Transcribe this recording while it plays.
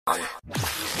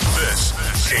This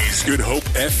is Good Hope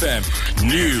FM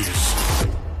News.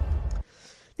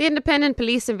 The Independent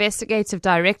Police Investigative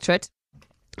Directorate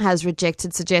has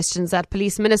rejected suggestions that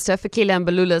Police Minister Fikile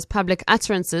Mbalula's public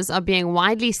utterances are being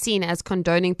widely seen as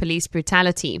condoning police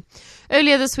brutality.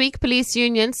 Earlier this week, police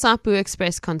union SAPU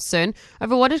expressed concern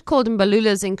over what it called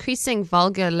Mbalula's increasing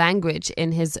vulgar language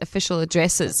in his official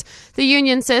addresses. The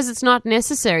union says it's not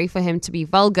necessary for him to be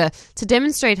vulgar to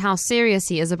demonstrate how serious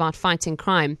he is about fighting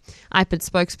crime. IPID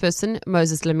spokesperson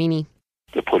Moses Lamini.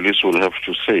 The police will have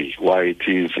to say why it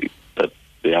is that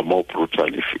they are more brutal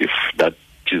if that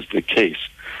is the case.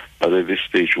 But at this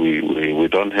stage, we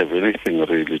don't have anything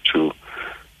really to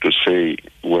say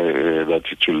where that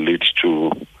it will lead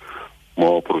to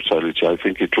more brutality. I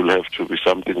think it will have to be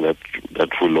something that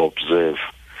we'll observe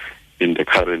in the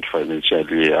current financial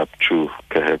year up to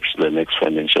perhaps the next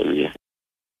financial year.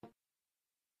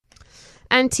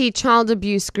 Anti-child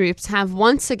abuse groups have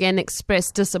once again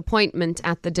expressed disappointment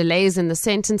at the delays in the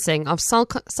sentencing of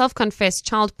self-confessed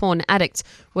child porn addict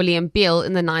William Beale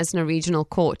in the Knysna Regional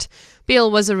Court. Beale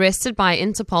was arrested by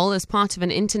Interpol as part of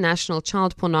an international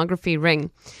child pornography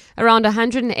ring. Around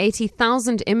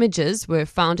 180,000 images were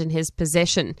found in his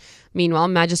possession. Meanwhile,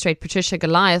 Magistrate Patricia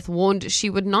Goliath warned she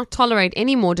would not tolerate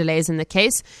any more delays in the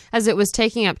case as it was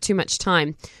taking up too much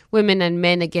time. Women and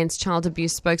Men Against Child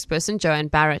Abuse spokesperson Joanne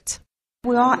Barrett.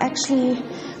 We are actually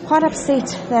quite upset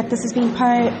that this has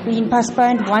been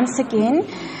postponed once again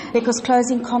because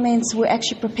closing comments were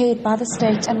actually prepared by the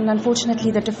state and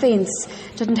unfortunately the defence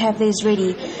didn't have theirs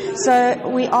ready. So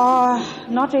we are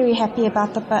not very happy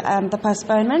about the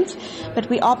postponement, but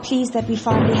we are pleased that we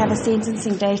finally have a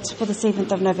sentencing date for the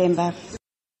 7th of November.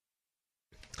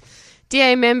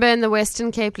 DA member in the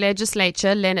Western Cape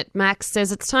Legislature, Leonard Max,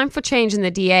 says it's time for change in the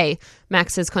DA.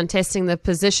 Max is contesting the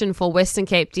position for Western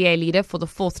Cape DA leader for the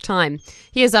fourth time.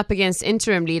 He is up against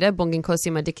interim leader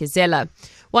Bonginkosi Madikizela.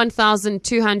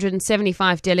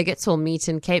 1,275 delegates will meet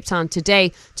in Cape Town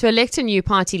today to elect a new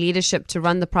party leadership to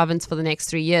run the province for the next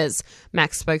 3 years.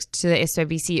 Max spoke to the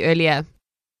SABC earlier.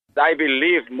 I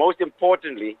believe, most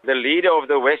importantly, the leader of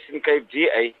the Western Cape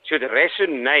DA should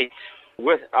resonate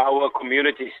with our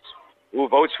communities who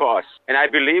votes for us. And I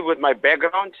believe with my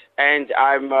background, and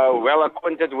I'm well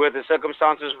acquainted with the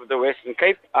circumstances of the Western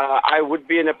Cape, I would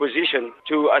be in a position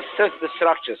to assist the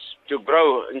structures to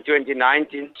grow in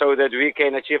 2019 so that we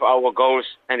can achieve our goals,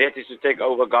 and that is to take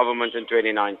over government in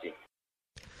 2019.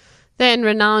 Then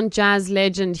renowned jazz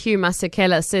legend Hugh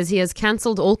Masekela says he has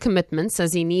cancelled all commitments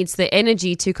as he needs the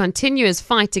energy to continue his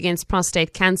fight against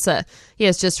prostate cancer. He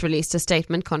has just released a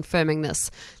statement confirming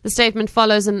this. The statement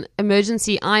follows an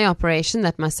emergency eye operation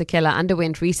that Masekela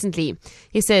underwent recently.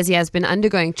 He says he has been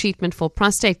undergoing treatment for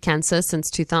prostate cancer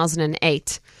since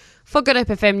 2008. For Good Hope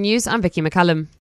FM News, I'm Vicky McCullum.